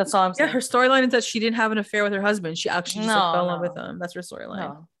 That's all I'm saying. Yeah, her storyline is that she didn't have an affair with her husband. She actually just fell in love with him. That's her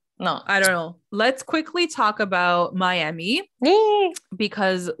storyline. No, I don't know. Let's quickly talk about Miami,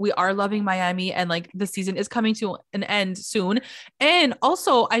 because we are loving Miami and like the season is coming to an end soon. And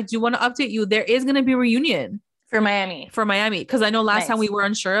also, I do want to update you. There is going to be a reunion for Miami, because I know last time we were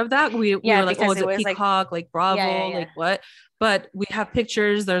unsure of that. We were like, oh, is it Peacock, like Bravo, like what? But we have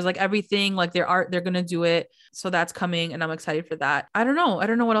pictures. There's like everything. Like they're going to do it. So that's coming, and I'm excited for that. I don't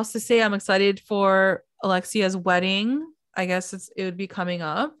know what else to say. I'm excited for Alexia's wedding. I guess it would be coming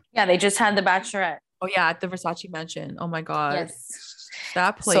up. Yeah, they just had the bachelorette. Oh yeah, at the Versace mansion. Oh my God. Yes.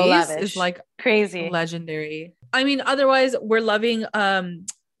 That place is like crazy, legendary. I mean, otherwise we're loving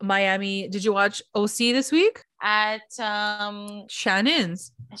Miami. Did you watch OC this week? At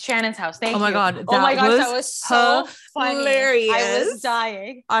Shannon's house. Thank you. Oh my God. That was so hilarious. Funny. I was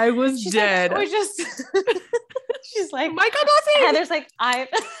dying. I was dead. Like, she's like, Michael Dawson. Heather's like, I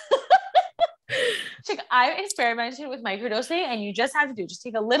experimented with microdosing, and you just have to just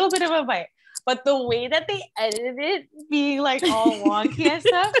take a little bit of a bite. But the way that they edited it, being like all wonky and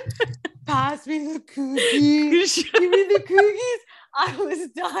stuff, pass me the cookies, give me the cookies. I was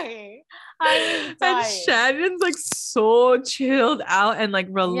dying. I was And dying. Shannon's like so chilled out and like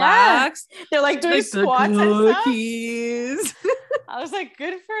relaxed. Yeah. They're like doing Like squats the and stuff. cookies. I was like,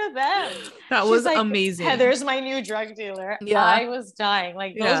 good for them. That She's was like, amazing. Heather's my new drug dealer. Yeah. I was dying.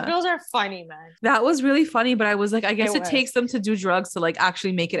 Like, those Yeah. girls are funny, man. That was really funny, but I was like, I guess It it was. takes them to do drugs to like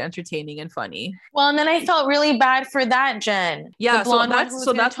actually make it entertaining and funny. Well, and then I felt really bad for that Jen. Yeah, The so blonde one that's who was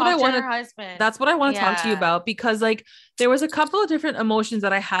so gonna that's what I talk to want her to husband. that's what I want to talk to you Yeah. about, because like there was a couple of different emotions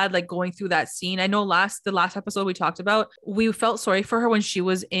that I had like going through that scene. I know the last episode we talked about, we felt sorry for her when she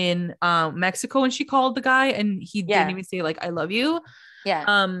was in Mexico and she called the guy and he didn't even say like I love you. Yeah.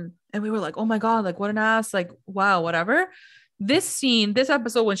 And we were like, oh my God, like what an ass, like wow, whatever. This scene, this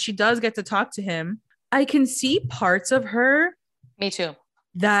episode, when she does get to talk to him, I can see parts of her Me too.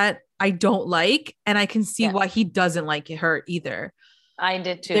 that I don't like, and I can see why he doesn't like her either. I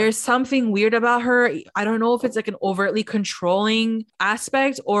did too. There's something weird about her. I don't know if it's like an overtly controlling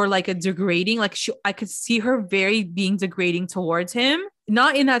aspect or like a degrading, like I could see her very being degrading towards him.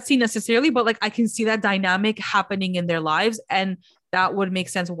 Not in that scene necessarily, but like I can see that dynamic happening in their lives, and that would make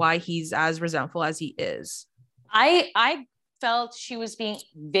sense why he's as resentful as he is. I felt she was being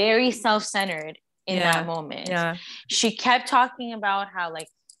very self-centered in that moment. Yeah. She kept talking about how like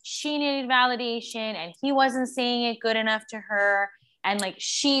she needed validation and he wasn't saying it good enough to her. And like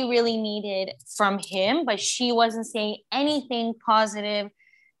she really needed from him, but she wasn't saying anything positive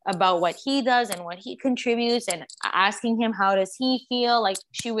about what he does and what he contributes and asking him how does he feel. Like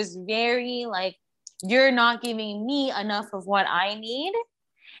she was very like, you're not giving me enough of what I need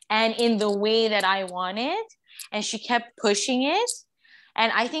and in the way that I want it. And she kept pushing it.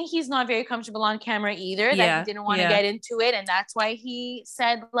 And I think he's not very comfortable on camera either, that he didn't want to get into it. And that's why he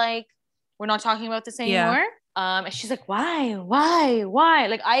said, like, we're not talking about this anymore. And she's like, why?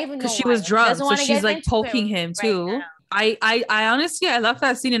 Like, I even know because she was drunk. So she's like poking him too. Right I honestly, I left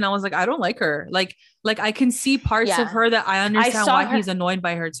that scene and I was like, I don't like her. Like I can see parts of her that I understand why he's annoyed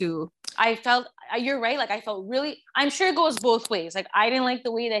by her too. I felt, you're right. Like I felt really, I'm sure it goes both ways. Like I didn't like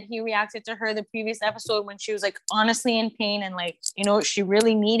the way that he reacted to her the previous episode when she was like honestly in pain and like, you know, she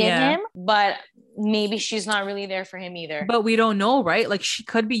really needed him, but maybe she's not really there for him either. But we don't know, right? Like she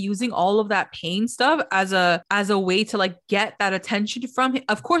could be using all of that pain stuff as a way to like get that attention from him.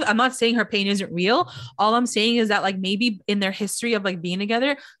 Of course, I'm not saying her pain isn't real. All I'm saying is that like maybe in their history of like being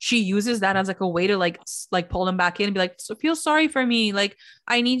together, she uses that as like a way to like pull him back in and be like, so feel sorry for me. Like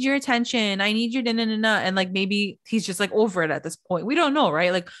I need your attention. I need your and like maybe he's just like over it at this point. We don't know,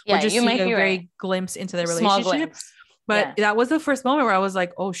 right? Like we're just seeing a very glimpse into their relationship. But that was the first moment where I was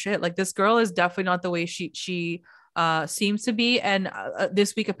like, oh shit, like this girl is definitely not the way she seems to be. And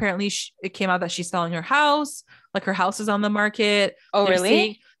this week apparently it came out that she's selling her house. Like her house is on the market. Oh,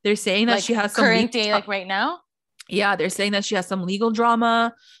 really? They're saying that like she has some current day, like right now. Yeah, they're saying that she has some legal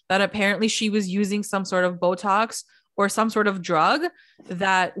drama, that apparently she was using some sort of Botox or some sort of drug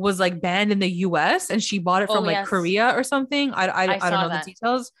that was like banned in the US and she bought it from like Korea or something. I don't know the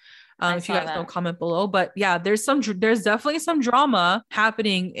details. If you guys know, comment below. But yeah, there's definitely some drama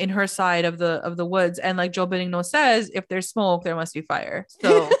happening in her side of the woods. And like Joe Benigno says, if there's smoke, there must be fire.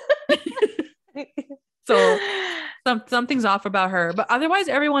 So something's off about her, but otherwise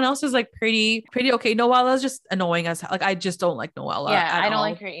everyone else is like pretty okay. Noella's just annoying as like I just don't like Noella. Yeah, I don't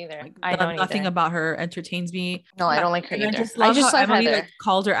like her either. Like, I don't nothing about her entertains me. No, I don't like her either. I just love Emily like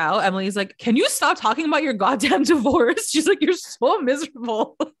called her out. Emily's like, can you stop talking about your goddamn divorce? She's like, you're so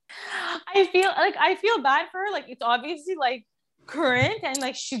miserable. I feel bad for her. Like it's obviously like current and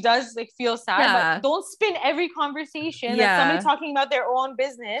like she does like feel sad, but don't spin every conversation like somebody talking about their own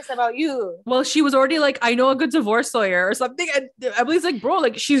business about you. Well, she was already like, I know a good divorce lawyer or something, and Emily's like, bro,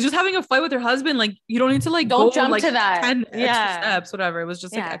 like she's just having a fight with her husband, like you don't need to like don't go jump like to that 10 extra steps, whatever. It was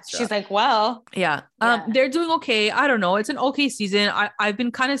just like extra. She's like, well, they're doing okay. I don't know, it's an okay season. I've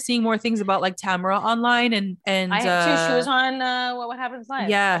been kind of seeing more things about like Tamara online and I have too. She was on what happens live,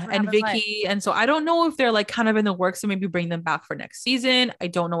 and Vicky live. And so I don't know if they're like kind of in the works to maybe bring them back for next season. I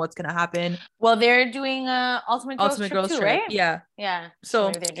don't know what's gonna happen. Well, they're doing Ultimate Girls Trip too, right? Yeah. So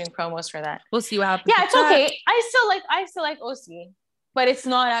maybe they're doing promos for that. We'll see what happens. Yeah, it's okay. I still like OC, but it's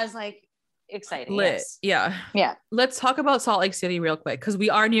not as like exciting. Lit. Yes. Yeah. Let's talk about Salt Lake City real quick because we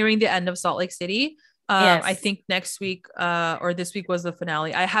are nearing the end of Salt Lake City. I think next week or this week was the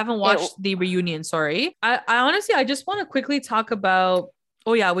finale. I haven't watched the reunion. Sorry. I honestly, I just want to quickly talk about.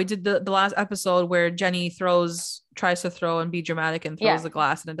 Oh yeah, we did the last episode where Jenny tries to throw and be dramatic and throws the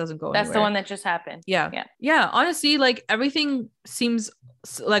glass and it doesn't go anywhere. That's the one that just happened. Yeah. Honestly, like everything seems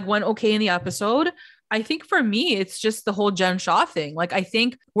like went okay in the episode. I think for me, it's just the whole Jen Shah thing. Like I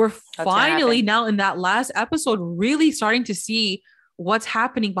think we're finally now in that last episode really starting to see what's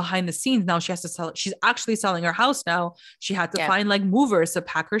happening behind the scenes. Now she has to sell it. She's actually selling her house now. She had to find like movers to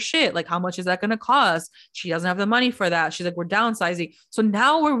pack her shit. Like, how much is that going to cost? She doesn't have the money for that. She's like, we're downsizing. So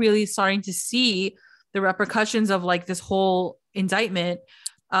now we're really starting to see the repercussions of like this whole indictment.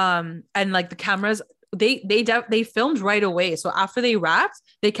 And like the cameras, they filmed right away. So after they wrapped,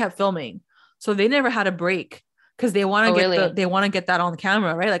 they kept filming. So they never had a break because they want to get that on the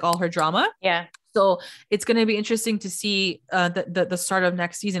camera, right? Like all her drama. Yeah. So it's going to be interesting to see the start of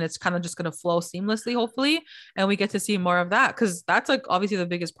next season. It's kind of just going to flow seamlessly, hopefully. And we get to see more of that because that's like obviously the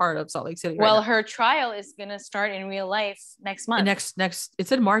biggest part of Salt Lake City. Well, right now. her trial is going to start in real life next month. It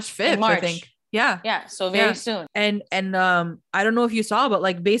said March 5th, I think. Yeah. So very soon. And I don't know if you saw, but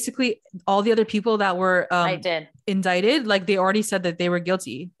like basically all the other people that were indicted, like they already said that they were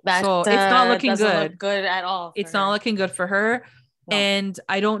guilty. So it's not looking good. Look good at all. It's not looking good for her. No. And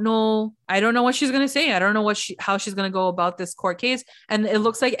I don't know what she's going to say. I don't know how she's going to go about this court case. And it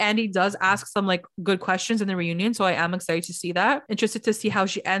looks like Andy does ask some like good questions in the reunion. So I am excited to see that. Interested to see how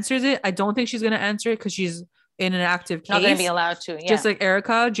she answers it. I don't think she's going to answer it because she's in an active case. Not going to be allowed to. Yeah. Just like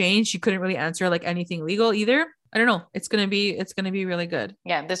Erica Jane, she couldn't really answer like anything legal either. I don't know. It's going to be really good.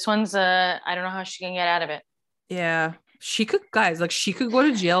 Yeah. This one's I don't know how she can get out of it. Yeah. She could go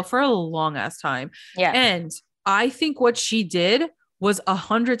to jail for a long ass time. Yeah. And I think what she did was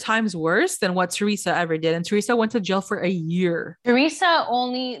 100 times worse than what Teresa ever did. And Teresa went to jail for a year. Teresa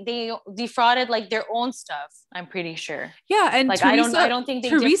they defrauded like their own stuff. I'm pretty sure. Yeah. And like, Teresa, I don't think they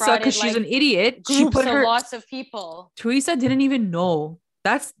Teresa, because she's an idiot. She put lots of people. Teresa didn't even know.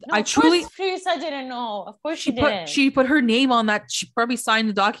 Teresa didn't know. Of course she didn't. She put her name on that. She probably signed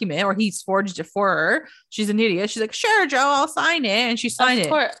the document or he's forged it for her. She's an idiot. She's like, sure, Joe, I'll sign it. And she signed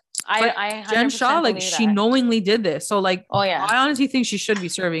it. I Jen Shah, like she knowingly did this. So like, I honestly think she should be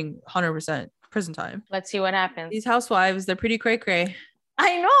serving 100% prison time. Let's see what happens. These housewives, they're pretty cray.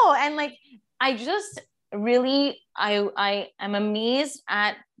 I know. And like, I just really, I am amazed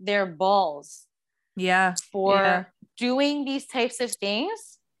at their balls. Yeah. For doing these types of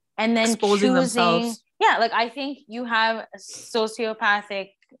things and then exposing themselves. Yeah. Like I think you have a sociopathic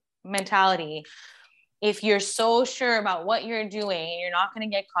mentality. If you're so sure about what you're doing and you're not going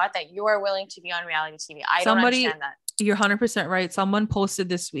to get caught, that you are willing to be on reality TV. I don't understand that. You're 100% right. Someone posted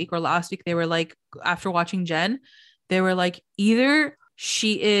this week or last week, they were like, after watching Jen, they were like, either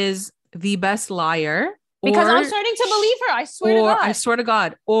she is the best liar. Because I'm starting to believe her. I swear to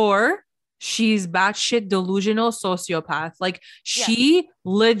God. Or she's batshit delusional sociopath. Like she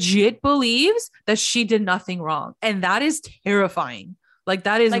legit believes that she did nothing wrong. And that is terrifying. Like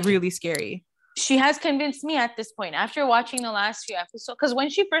that is really scary. She has convinced me at this point after watching the last few episodes. Because when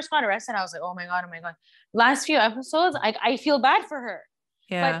she first got arrested, I was like, oh my God. Last few episodes, I feel bad for her.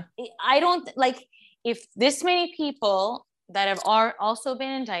 Yeah. But I don't like if this many people that have also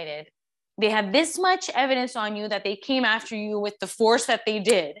been indicted, they have this much evidence on you that they came after you with the force that they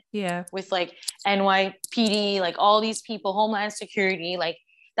did. Yeah. With like NYPD, like all these people, Homeland Security, like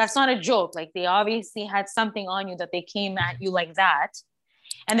that's not a joke. Like they obviously had something on you that they came at you like that.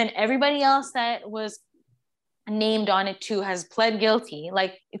 And then everybody else that was named on it too has pled guilty.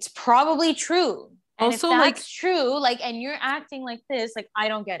 Like it's probably true. And also, if that's true, like, and you're acting like this, like, I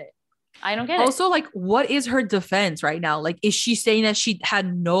don't get it. Also, like, what is her defense right now? Like, is she saying that she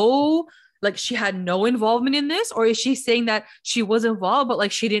had no involvement in this? Or is she saying that she was involved, but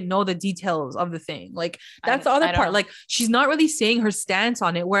like, she didn't know the details of the thing? Like, that's the other part. Like, she's not really saying her stance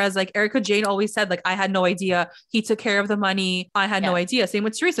on it. Whereas like Erica Jane always said, like, I had no idea. He took care of the money. I had no idea. Same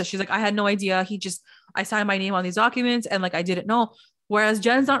with Teresa. She's like, I had no idea. I signed my name on these documents and like, I didn't know. Whereas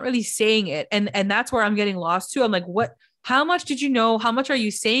Jen's not really saying it. And that's where I'm getting lost too. I'm like, how much did you know? How much are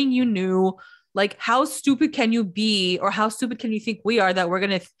you saying you knew? Like, how stupid can you be? Or how stupid can you think we are that we're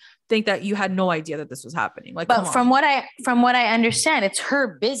going to think that you had no idea that this was happening? Like, but from what I understand, it's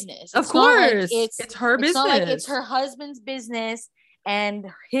her business. Of course. It's her business. It's not like it's her husband's business and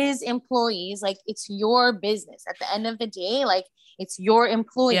his employees. Like, it's your business. At the end of the day, like, it's your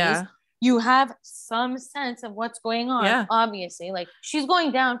employees. Yeah. You have some sense of what's going on, obviously. Like, she's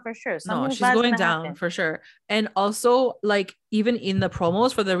going down for sure. She's going down for sure. And also, like, even in the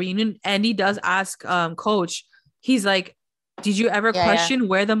promos for the reunion, Andy does ask Coach, he's like, did you ever question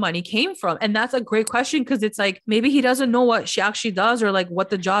where the money came from? And that's a great question, because it's like, maybe he doesn't know what she actually does or like what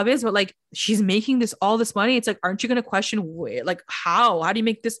the job is, but like, she's making all this money. It's like, aren't you going to question where, like, how do you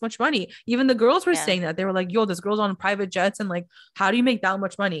make this much money? Even the girls were saying that. They were like, yo, this girl's on private jets. And like, how do you make that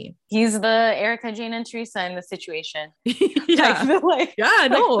much money? He's the Erica Jane and Teresa in the situation.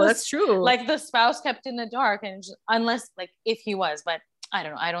 That's true. Like the spouse kept in the dark, and unless like if he was, but I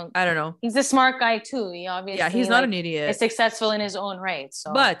don't know. I don't know. He's a smart guy too. He obviously, yeah, he's not an idiot. Is successful in his own right.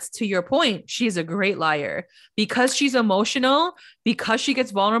 So, but to your point, she's a great liar because she's emotional, because she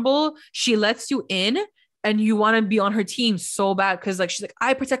gets vulnerable. She lets you in, and you want to be on her team so bad because like she's like,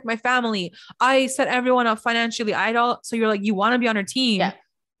 I protect my family. I set everyone up financially. So you're like, you want to be on her team. Yeah.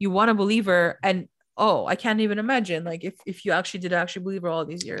 You want to believe her, and oh, I can't even imagine like if you actually did believe her all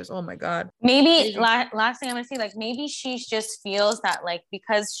these years. Oh my God. Maybe last thing I'm gonna say, like maybe she just feels that like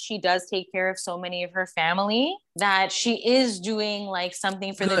because she does take care of so many of her family, that she is doing like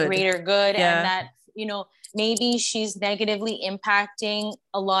something for the greater good, and that, you know, maybe she's negatively impacting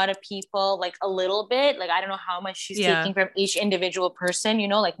a lot of people like a little bit. Like I don't know how much she's taking from each individual person, you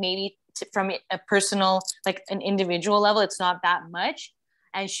know, like maybe from a personal, like an individual level, it's not that much.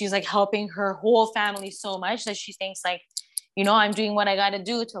 And she's like helping her whole family so much that she thinks like, you know, I'm doing what I got to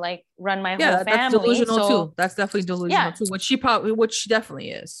do to like run my whole family. That's delusional too. That's definitely delusional too. Which she definitely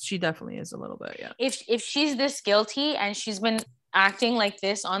is. She definitely is a little bit. Yeah. If she's this guilty and she's been acting like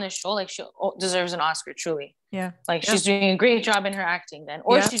this on the show, like she deserves an Oscar, truly. Yeah. Like she's doing a great job in her acting then.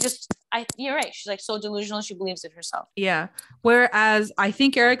 Or she just, you're right. She's like so delusional. She believes it herself. Yeah. Whereas I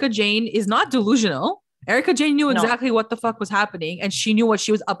think Erika Jayne is not delusional. Erika Jayne knew exactly what the fuck was happening, and she knew what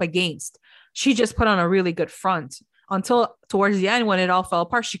she was up against. She just put on a really good front until towards the end when it all fell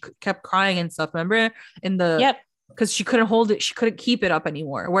apart. She kept crying and stuff. Remember because she couldn't hold it. She couldn't keep it up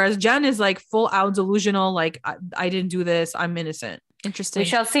anymore. Whereas Jen is like full out delusional. Like I didn't do this. I'm innocent. Interesting. We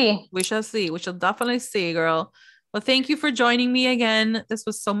shall see. We shall see. We shall definitely see, girl. Well, thank you for joining me again. This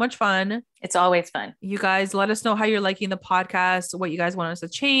was so much fun. It's always fun. You guys let us know how you're liking the podcast, what you guys want us to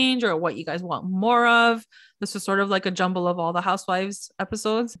change or what you guys want more of. This was sort of like a jumble of all the Housewives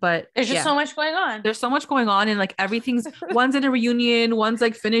episodes, but there's just so much going on. There's so much going on, and like everything's one's in a reunion, one's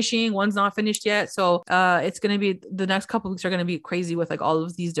like finishing, one's not finished yet. So it's going to be the next couple weeks are going to be crazy with like all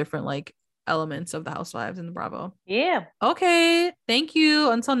of these different like elements of the Housewives and the Bravo. Yeah. Okay. Thank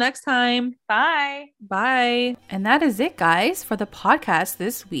you. Until next time. Bye. Bye. And that is it, guys, for the podcast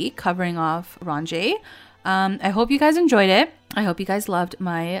this week, covering off Ronjay. I hope you guys enjoyed it. I hope you guys loved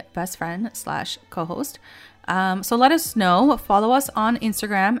my best friend / co-host. So let us know. Follow us on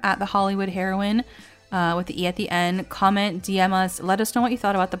Instagram at the Hollywood Heroine with the E at the end. Comment, DM us. Let us know what you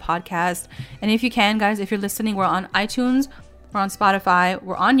thought about the podcast. And if you can, guys, if you're listening, we're on iTunes, we're on Spotify,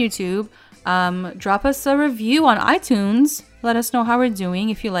 we're on YouTube. Drop us a review on iTunes. Let us know how we're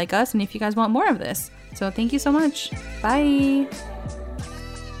doing, if you like us, and if you guys want more of this. So thank you so much. Bye.